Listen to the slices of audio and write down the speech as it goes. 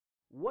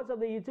What's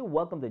up there, YouTube?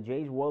 Welcome to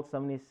Jay's World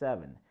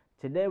 77.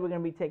 Today we're going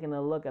to be taking a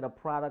look at a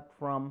product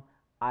from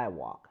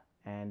iWalk,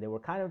 and they were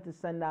kind enough to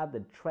send out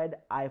the Tread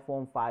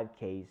iPhone 5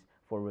 case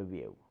for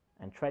review.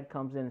 And Tread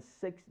comes in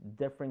 6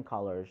 different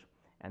colors,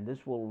 and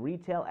this will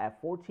retail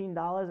at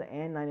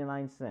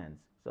 $14.99.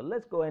 So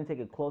let's go ahead and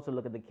take a closer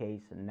look at the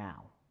case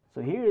now.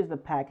 So here is the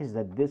package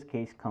that this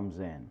case comes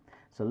in.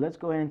 So let's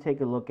go ahead and take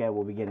a look at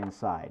what we get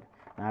inside.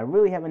 Now, I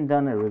really haven't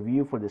done a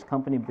review for this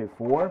company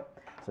before,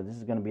 so this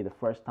is going to be the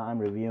first time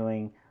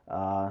reviewing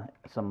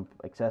some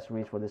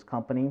accessories for this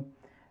company.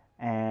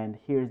 And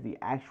here's the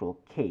actual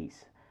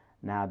case.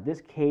 Now,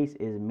 this case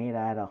is made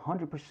out of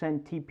 100%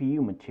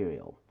 TPU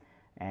material,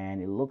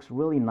 and it looks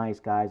really nice,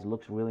 guys. It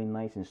looks really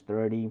nice and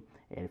sturdy.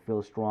 It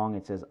feels strong.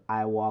 It says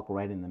iWalk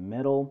right in the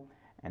middle,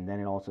 and then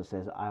it also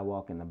says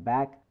iWalk in the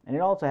back, and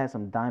it also has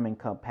some diamond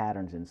cut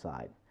patterns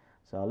inside.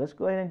 So let's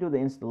go ahead and do the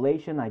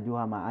installation. I do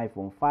have my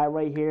iPhone 5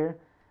 right here.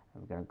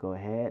 I'm going to go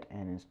ahead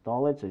and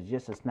install it. So it's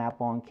just a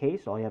snap-on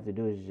case. All you have to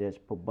do is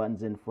just put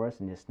buttons in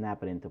first and just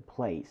snap it into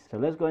place. So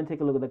let's go ahead and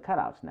take a look at the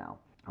cutouts now.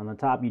 On the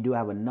top, you do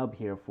have a nub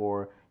here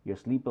for your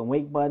sleep and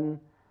wake button.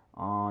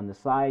 On the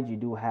sides, you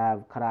do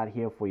have cutout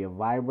here for your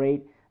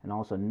vibrate, and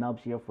also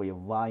nubs here for your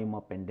volume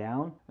up and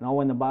down. And all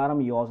in the bottom,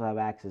 you also have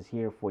access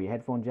here for your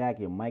headphone jack,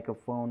 your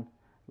microphone,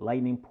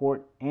 lightning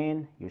port,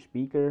 and your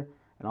speaker.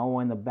 And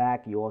all in the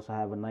back, you also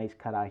have a nice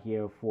cutout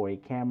here for a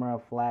camera,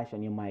 flash,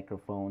 and your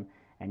microphone.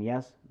 And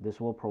yes, this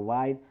will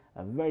provide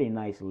a very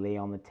nice lay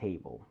on the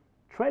table.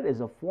 Tread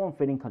is a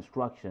form-fitting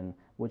construction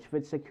which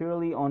fits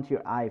securely onto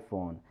your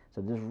iPhone.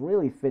 So this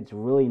really fits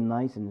really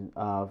nice and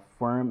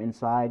firm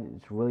inside.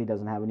 It really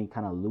doesn't have any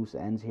kind of loose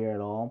ends here at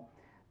all.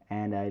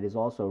 And it is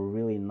also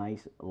really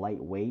nice,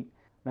 lightweight.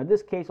 Now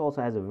this case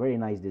also has a very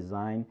nice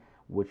design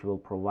which will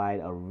provide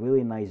a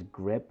really nice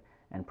grip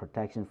and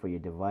protection for your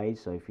device.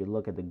 So if you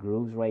look at the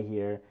grooves right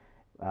here,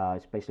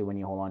 especially when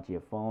you hold onto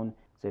your phone,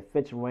 so it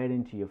fits right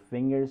into your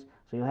fingers,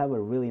 so you'll have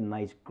a really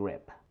nice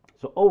grip.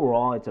 So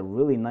overall, it's a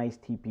really nice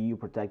TPU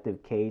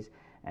protective case,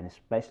 and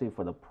especially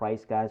for the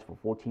price, guys,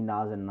 for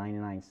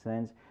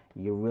 $14.99,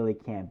 you really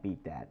can't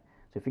beat that.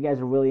 So if you guys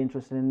are really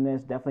interested in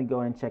this, definitely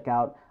go ahead and check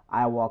out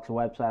iWalk's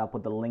website. I'll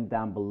put the link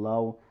down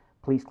below.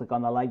 Please click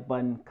on the like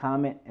button,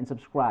 comment, and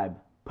subscribe.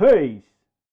 Peace!